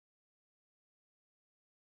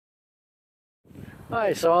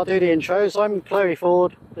Hi, so I'll do the intros. I'm Chloe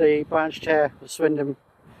Ford, the branch chair of Swindon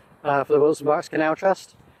for the Wilts and Berks Canal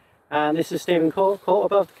Trust, and this is Stephen Court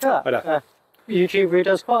above the cut. YouTuber who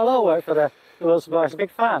does quite a lot of work for the Wilts and Berks. A big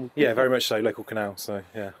fan. Yeah, very much so. Local canal, so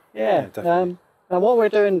yeah. Yeah, definitely. And what we're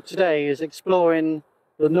doing today is exploring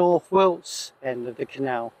the North Wilts end of the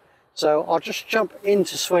canal. So I'll just jump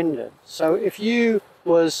into Swindon. So if you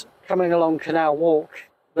was coming along Canal Walk,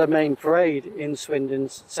 the main parade in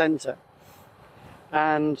Swindon's centre,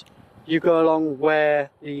 and you go along where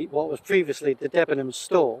what was previously the Debenham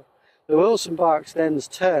store, the Wilts and Berks then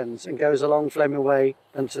turns and goes along Fleming Way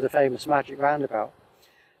and to the famous Magic Roundabout.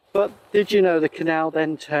 But did you know the canal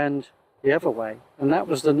then turned the other way, and that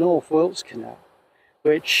was the North Wilts Canal,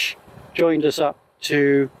 which joined us up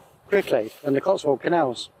to Cricklade and the Cotswold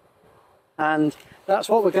Canals. And that's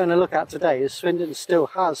what we're going to look at today, is Swindon still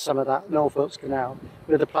has some of that North Wilts Canal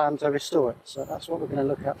with a plan to restore it. So that's what we're going to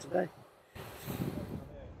look at today.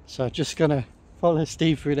 So just going to follow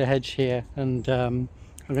Steve through the hedge here, and I'm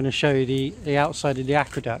going to show you the outside of the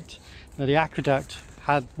aqueduct. Now the aqueduct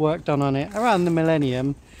had work done on it around the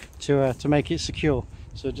millennium to make it secure.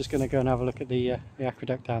 So we're just going to go and have a look at the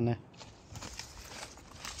aqueduct down there.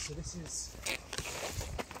 So this is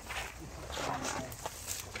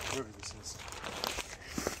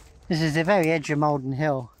This is the very edge of Mouldon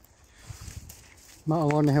Hill,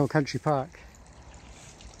 Mouldon Hill Country Park.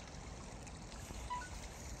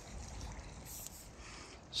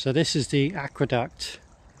 So this is the aqueduct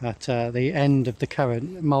at the end of the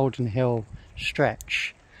current Mouldon Hill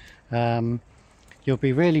stretch. You'll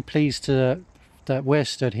be really pleased that we're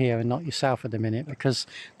stood here and not yourself at the minute, because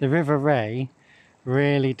the River Ray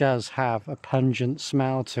really does have a pungent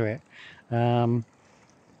smell to it.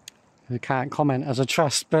 We can't comment as a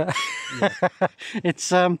trust, but yeah.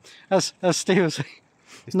 It's as Steve was saying,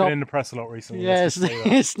 it's been in the press a lot recently. Yeah,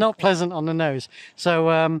 it's not pleasant on the nose.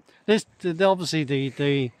 So this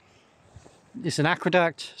obviously it's an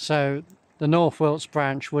aqueduct, so the North Wilts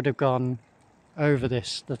branch would have gone over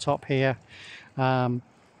the top here.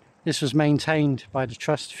 This was maintained by the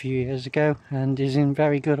trust a few years ago and is in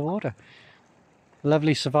very good order.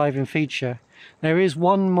 Lovely surviving feature. There is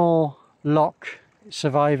one more lock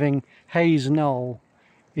surviving. Hayes Knoll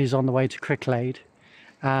is on the way to Cricklade,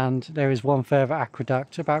 and there is one further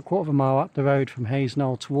aqueduct about a quarter of a mile up the road from Hayes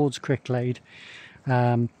Knoll towards Cricklade,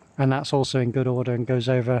 and that's also in good order and goes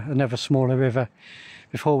over another smaller river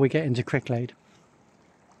before we get into Cricklade.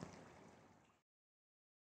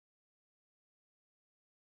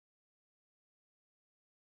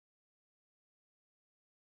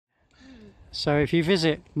 So if you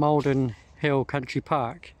visit Mouldon Hill Country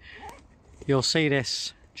Park, you'll see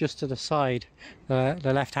this just to the side, the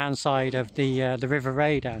left hand side of the River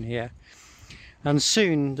Ray down here. And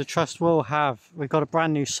soon the trust will we've got a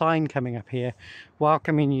brand new sign coming up here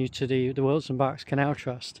welcoming you to the Wilts and Berks Canal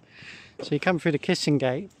Trust. So you come through the kissing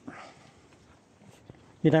gate.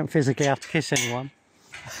 You don't physically have to kiss anyone.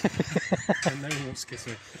 No one wants to kiss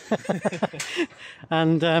me.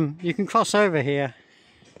 And you can cross over here,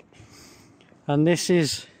 and this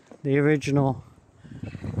is the original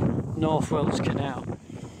North Wilts Canal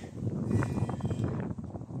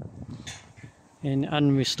in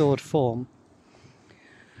unrestored form.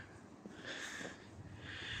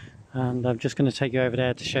 And I'm just going to take you over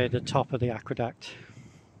there to show you the top of the aqueduct.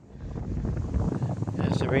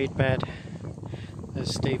 There's the reed bed.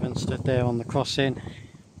 There's Stephen stood there on the crossing.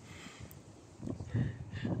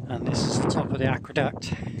 And this is the top of the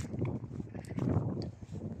aqueduct.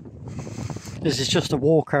 This is just a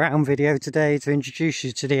walk around video today to introduce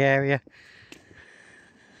you to the area.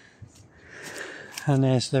 And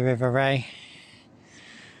there's the River Ray.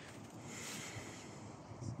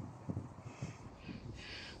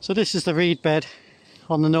 So this is the reed bed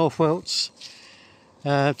on the North Wilts,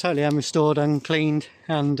 totally unrestored, uncleaned,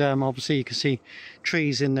 and obviously you can see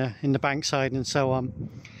trees in the bankside and so on.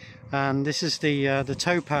 And this is the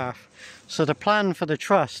towpath. So the plan for the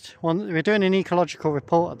trust, we're doing an ecological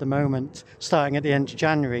report at the moment, starting at the end of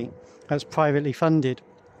January. That's privately funded,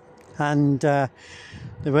 and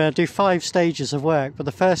we'll do 5 stages of work. But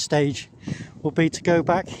the first stage will be to go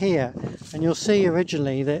back here, and you'll see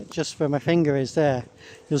originally that just where my finger is there,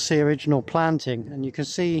 you'll see original planting, and you can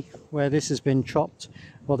see where this has been chopped,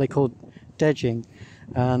 what they call dedging,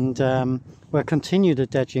 and we'll continue the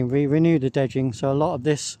dedging, renew the dedging, so a lot of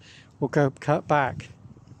this will go cut back,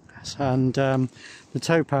 and the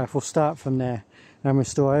towpath will start from there and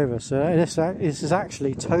restore over. So this is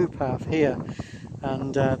actually towpath here,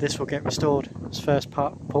 and this will get restored as first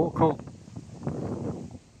port call.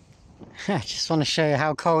 I just want to show you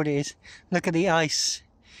how cold it is. Look at the ice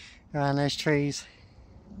around those trees.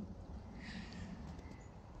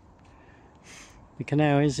 The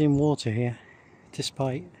canal is in water here,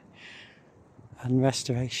 despite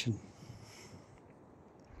unrestoration.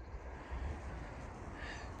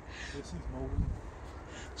 This is Mouldon.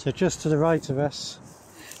 So just to the right of us,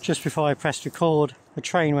 just before I pressed record, a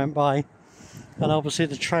train went by, and obviously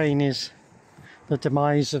the train is the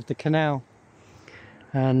demise of the canal.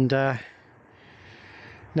 And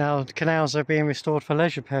now the canals are being restored for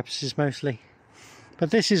leisure purposes mostly.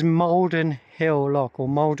 But this is Mouldon Hill Lock, or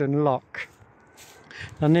Moredon Lock,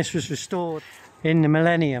 and this was restored in the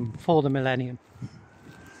millennium, for the millennium.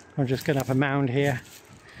 I'm just going up a mound here,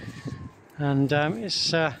 and it's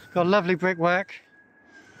got lovely brickwork.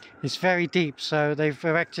 It's very deep, so they've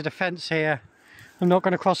erected a fence here. I'm not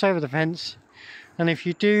going to cross over the fence, and if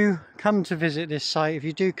you do come to visit this site, if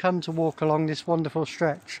you do come to walk along this wonderful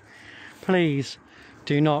stretch, please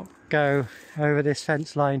do not go over this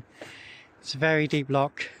fence line. It's a very deep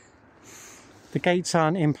lock. The gates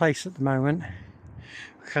aren't in place at the moment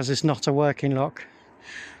because it's not a working lock,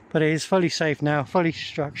 but it is fully safe now, fully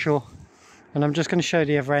structural, and I'm just going to show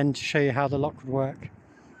the other end to show you how the lock would work.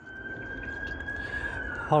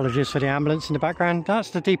 Apologies for the ambulance in the background.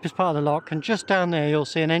 That's the deepest part of the lock, and just down there you'll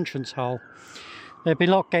see an entrance hole. There'll be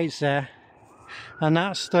lock gates there, and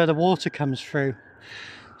that's where the water comes through.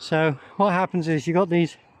 So what happens is you've got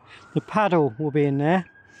these, the paddle will be in there.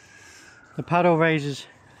 The paddle raises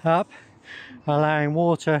up, allowing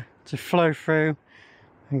water to flow through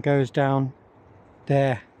and goes down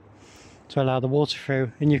there to allow the water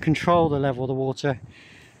through, and you control the level of the water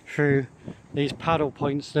through these paddle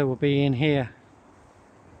points that will be in here.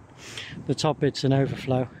 The top bit's an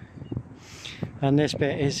overflow, and this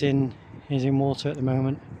bit is in water at the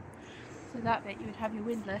moment. So that bit you would have your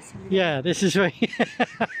windlass. Yeah, this is where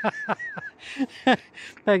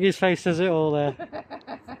Peggy's face does it all there.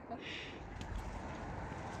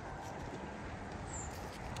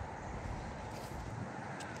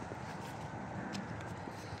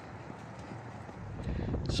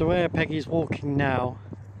 So where Peggy's walking now,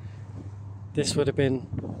 this would have been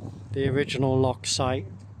the original lock site,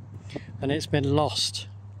 and it's been lost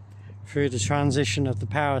through the transition of the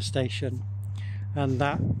power station, and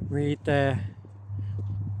that reed there,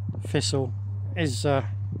 thistle, is a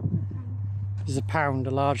pound,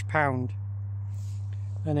 a large pound,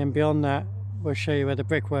 and then beyond that we'll show you where the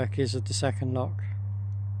brickwork is of the second lock.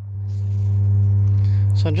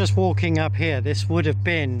 So I'm just walking up here. This would have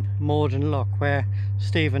been Moredon Lock, where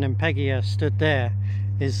Stephen and Peggy are stood there,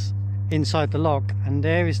 is inside the lock, and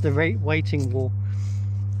there is the waiting wall,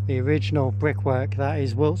 the original brickwork. That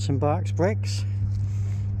is Wilts and Berks bricks,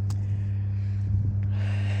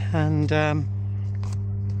 and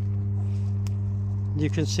you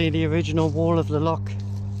can see the original wall of the lock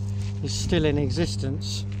is still in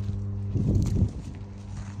existence.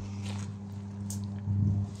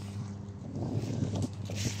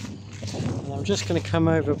 And I'm just going to come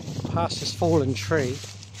over past this fallen tree,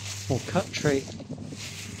 or cut tree.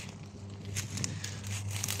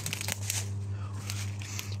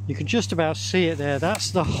 You can just about see it there.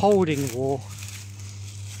 That's the holding wall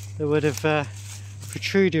that would have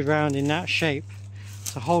protruded around in that shape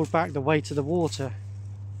to hold back the weight of the water.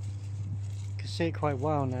 You can see it quite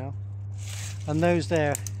well now. And those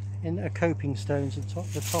there are coping stones at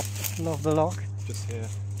the top of the lock. Just here.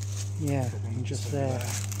 Yeah, and just there.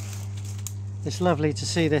 It's lovely to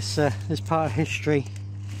see this this part of history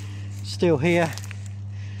still here,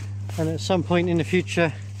 and at some point in the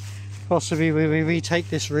future possibly when we retake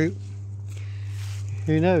this route,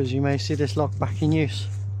 who knows, you may see this lock back in use.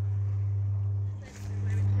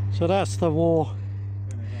 So that's the wall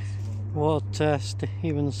what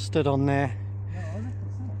Stephen stood on there,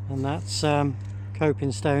 and that's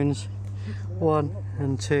coping stones 1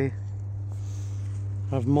 and 2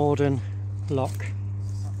 of Moredon Lock.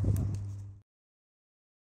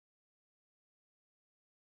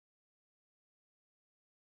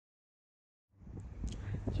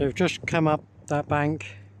 So we've just come up that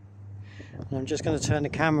bank, and I'm just going to turn the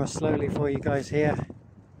camera slowly for you guys here.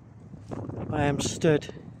 I am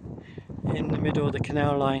stood in the middle of the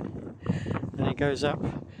canal line, and it goes up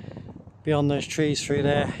beyond those trees through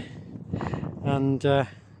there, and that's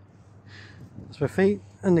my feet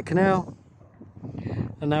and the canal,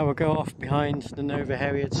 and now we'll go off behind the Nova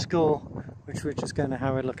Heriot School, which we're just going to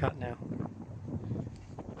have a look at now.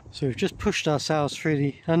 So we've just pushed ourselves through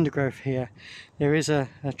the undergrowth here. There is a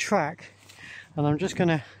track, and I'm just going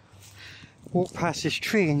to walk past this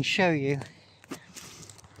tree and show you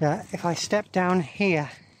that if I step down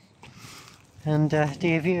here, and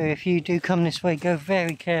dear viewer, if you do come this way, go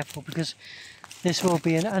very careful, because this will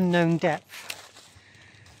be an unknown depth.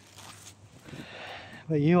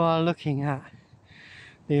 But you are looking at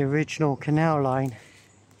the original canal line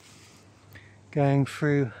going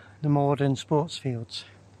through the Moredon sports fields.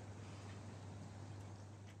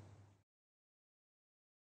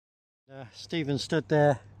 Stephen stood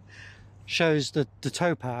there, shows the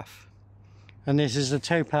towpath, and this is the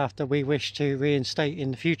towpath that we wish to reinstate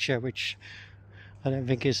in the future, which I don't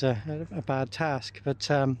think is a bad task, but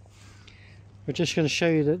we're just going to show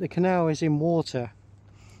you that the canal is in water,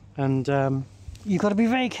 and you've got to be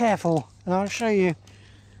very careful, and I'll show you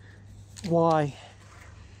why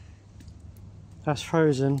that's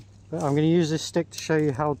frozen. But I'm going to use this stick to show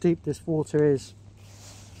you how deep this water is.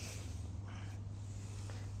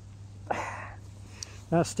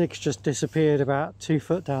 That stick's just disappeared about 2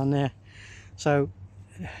 foot down there, so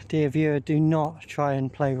dear viewer, do not try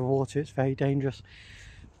and play with water, it's very dangerous.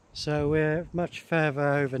 So we're much further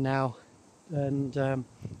over now, and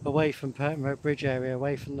away from Perton Road Bridge area,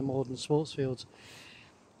 away from the Moredon sports fields,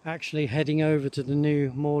 actually heading over to the new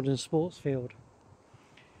Moredon sports field.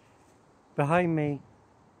 Behind me,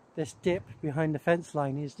 this dip behind the fence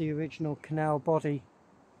line is the original canal body.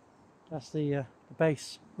 That's the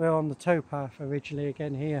base. We're on the towpath originally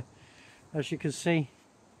again here. As you can see,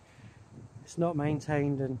 it's not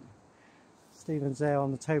maintained, and Stephen's there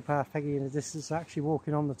on the towpath, Peggy in the distance actually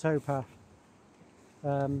walking on the towpath.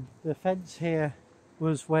 The fence here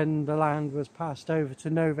was when the land was passed over to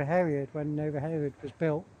Nova Herriard, when Nova Herriard was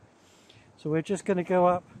built. So we're just going to go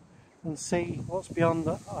up and see what's beyond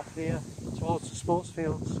up here towards the sports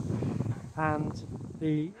fields and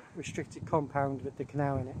the restricted compound with the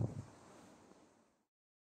canal in it.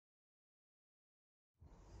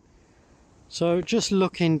 So just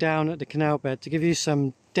looking down at the canal bed to give you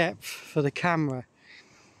some depth for the camera,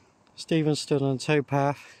 Stephen stood on the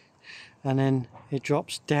towpath, and then it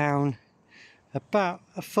drops down about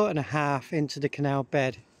 1.5 feet into the canal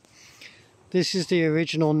bed. This is the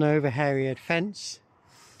original Nova Herriard fence,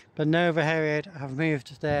 but Nova Herriard have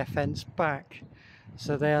moved their fence back,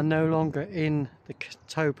 so they are no longer in the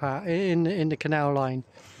towpath, in the canal line.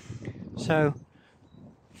 So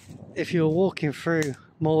if you're walking through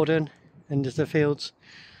Moredon into the fields,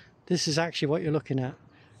 this is actually what you're looking at.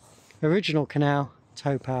 Original canal,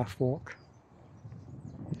 towpath walk.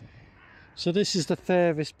 So this is the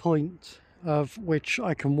furthest point of which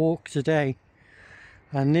I can walk today,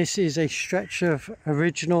 and this is a stretch of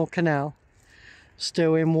original canal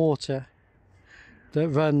still in water that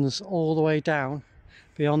runs all the way down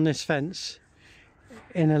beyond this fence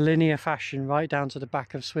in a linear fashion right down to the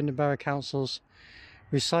back of Swindon Borough Council's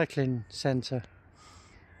recycling centre.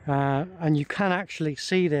 And you can actually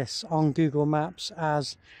see this on Google Maps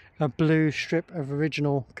as a blue strip of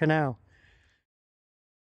original canal.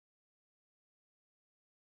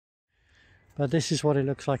 But this is what it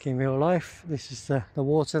looks like in real life. This is the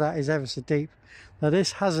water that is ever so deep. Now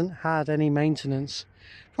this hasn't had any maintenance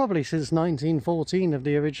probably since 1914 of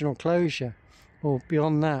the original closure, or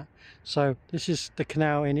beyond that. So this is the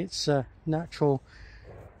canal in its natural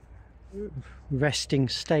resting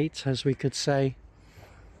state, as we could say.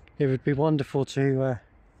 It would be wonderful to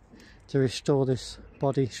restore this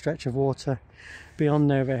body stretch of water beyond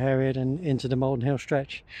Nova Herriard and into the Mouldon Hill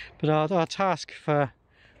stretch. But our task for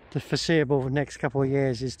the foreseeable next couple of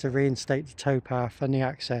years is to reinstate the towpath and the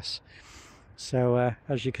access. So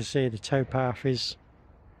as you can see, the towpath is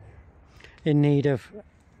in need of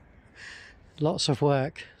lots of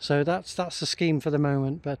work. So that's the scheme for the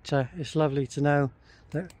moment, but it's lovely to know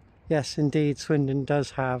that yes, indeed, Swindon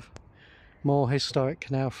does have more historic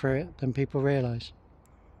canal through it than people realise.